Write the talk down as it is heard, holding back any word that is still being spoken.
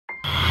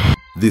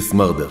This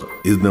murder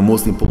is the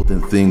most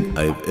important thing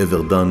I've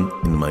ever done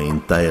in my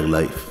entire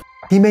life.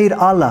 He made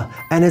Allah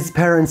and his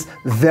parents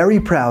very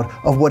proud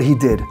of what he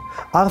did.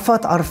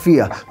 Arfat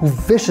Arfia, who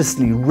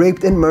viciously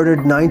raped and murdered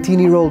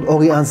 19-year-old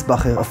Ori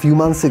Ansbacher a few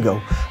months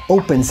ago,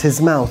 opens his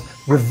mouth,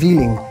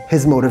 revealing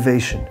his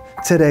motivation.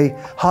 Today,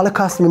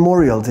 Holocaust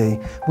Memorial Day,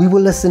 we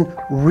will listen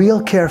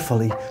real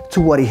carefully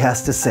to what he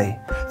has to say.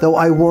 Though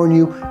I warn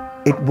you,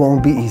 it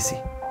won't be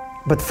easy.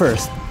 But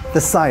first,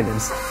 the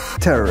Silence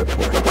Terror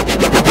Report.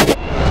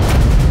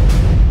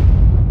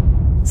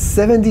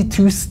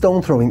 72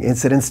 stone-throwing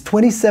incidents,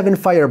 27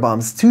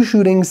 firebombs, 2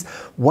 shootings,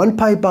 1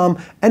 pipe bomb,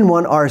 and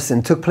 1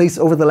 arson took place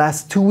over the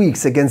last 2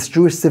 weeks against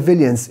Jewish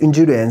civilians in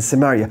Judea and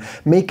Samaria,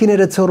 making it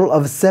a total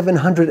of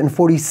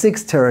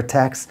 746 terror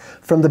attacks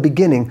from the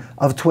beginning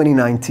of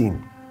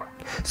 2019.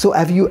 So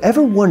have you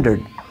ever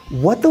wondered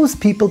what those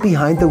people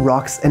behind the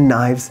rocks and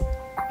knives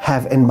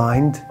have in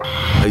mind?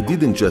 I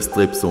didn't just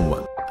rape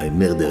someone, I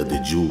murdered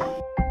a Jew.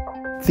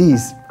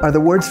 These are the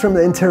words from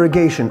the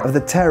interrogation of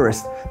the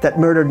terrorist that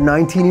murdered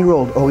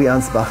 19-year-old Ori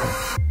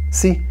Ansbacher.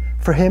 See,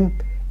 for him,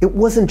 it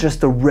wasn't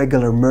just a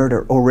regular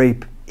murder or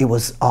rape. It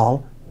was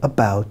all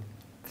about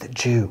the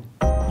Jew.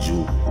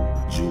 Jew.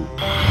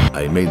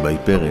 I made my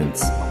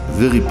parents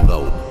very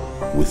proud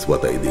with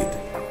what I did.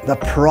 The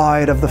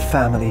pride of the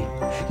family.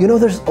 You know,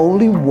 there's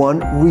only one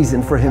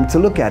reason for him to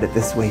look at it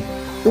this way.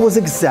 It was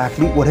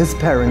exactly what his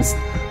parents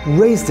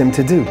raised him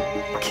to do: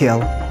 kill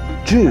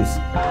Jews.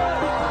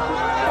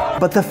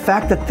 But the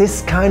fact that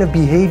this kind of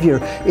behavior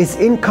is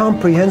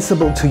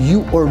incomprehensible to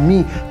you or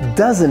me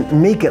doesn't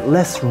make it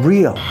less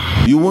real.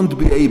 You won't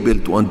be able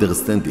to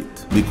understand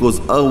it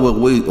because our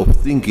way of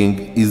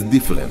thinking is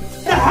different.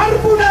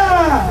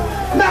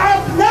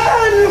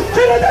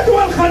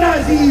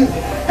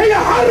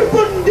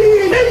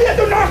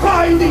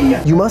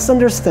 You must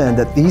understand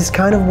that these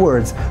kind of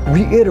words,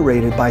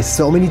 reiterated by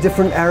so many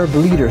different Arab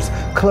leaders,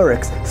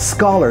 clerics,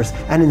 scholars,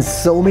 and in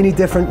so many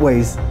different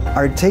ways,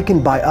 are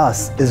taken by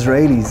us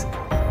Israelis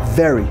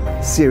very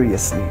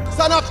seriously.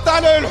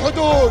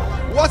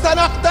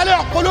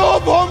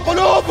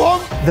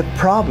 The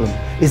problem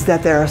is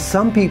that there are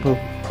some people,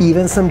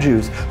 even some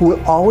Jews, who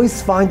will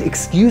always find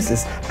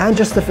excuses and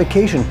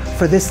justification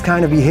for this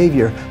kind of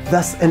behavior,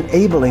 thus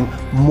enabling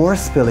more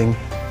spilling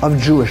of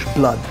Jewish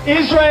blood.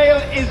 Israel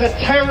is a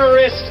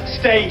terrorist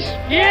state.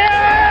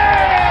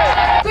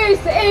 Yeah! This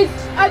is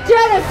a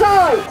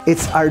genocide!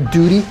 It's our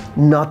duty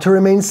not to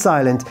remain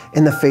silent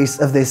in the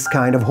face of this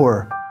kind of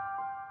horror.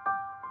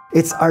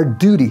 It's our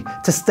duty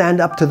to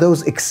stand up to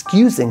those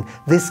excusing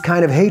this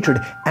kind of hatred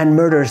and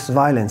murderous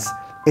violence.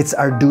 It's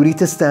our duty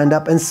to stand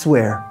up and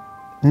swear,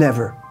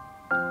 never,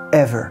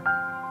 ever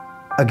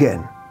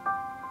again.